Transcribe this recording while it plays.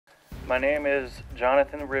My name is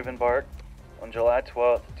Jonathan Rivenbark. On July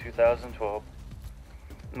 12th, 2012,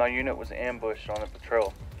 my unit was ambushed on a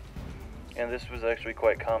patrol, and this was actually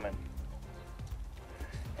quite common.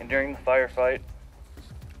 And during the firefight,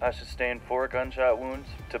 I sustained 4 gunshot wounds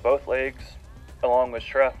to both legs, along with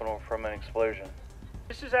shrapnel from an explosion.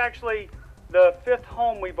 This is actually the 5th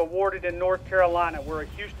home we've awarded in North Carolina. We're a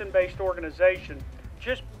Houston-based organization.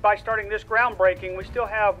 Just by starting this groundbreaking, we still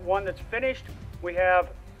have one that's finished. We have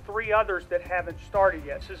 3 others that haven't started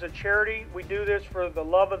yet. This is a charity. We do this for the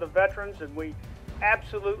love of the veterans, and we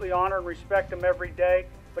absolutely honor and respect them every day,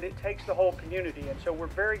 but it takes the whole community. And so we're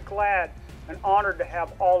very glad and honored to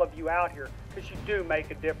have all of you out here, because you do make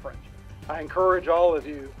a difference. I encourage all of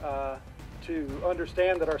you to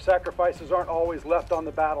understand that our sacrifices aren't always left on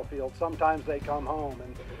the battlefield. Sometimes they come home,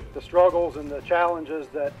 and the struggles and the challenges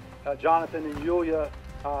that Jonathan and Yulia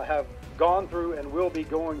have gone through and will be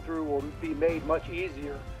going through will be made much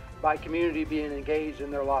easier by community being engaged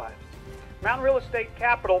in their lives. Mountain Real Estate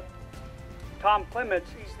Capital, Tom Clements,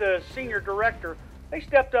 he's the senior director. They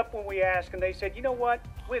stepped up when we asked, and they said, you know what,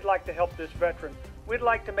 we'd like to help this veteran. We'd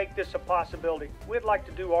like to make this a possibility. We'd like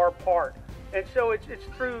to do our part. And so it's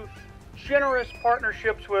through generous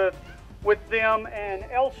partnerships with them and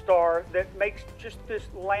L-Star that makes just this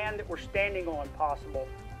land that we're standing on possible.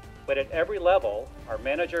 But at every level, our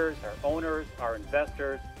managers, our owners, our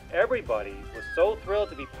investors, everybody was so thrilled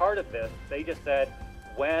to be part of this. They just said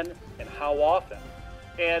when and how often.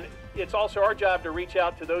 And it's also our job to reach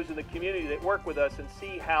out to those in the community that work with us and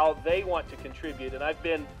see how they want to contribute. And I've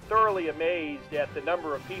been thoroughly amazed at the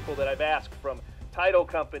number of people that I've asked, from title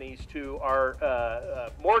companies to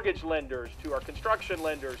our mortgage lenders, to our construction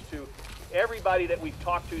lenders, to everybody that we've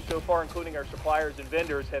talked to so far, including our suppliers and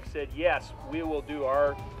vendors, have said, yes, we will do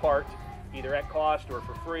our part, either at cost or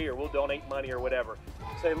for free, or we'll donate money or whatever.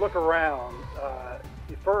 Say, look around.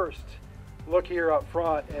 First, look here up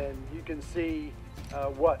front, and you can see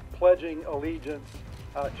what pledging allegiance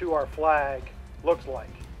to our flag looks like.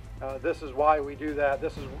 This is why we do that.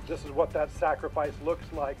 This is what that sacrifice looks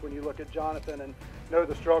like when you look at Jonathan and know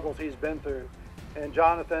the struggles he's been through. And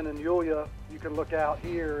Jonathan and Yulia, you can look out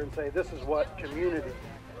here and say, this is what community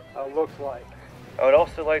looks like. I would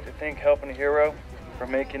also like to thank Helping a Hero for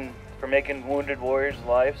making wounded warriors'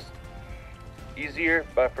 lives easier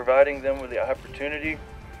by providing them with the opportunity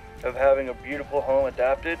of having a beautiful home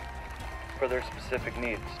adapted for their specific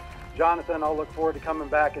needs. Jonathan, I'll look forward to coming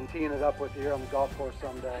back and teeing it up with you here on the golf course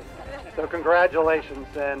someday. So congratulations,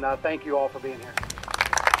 and thank you all for being here.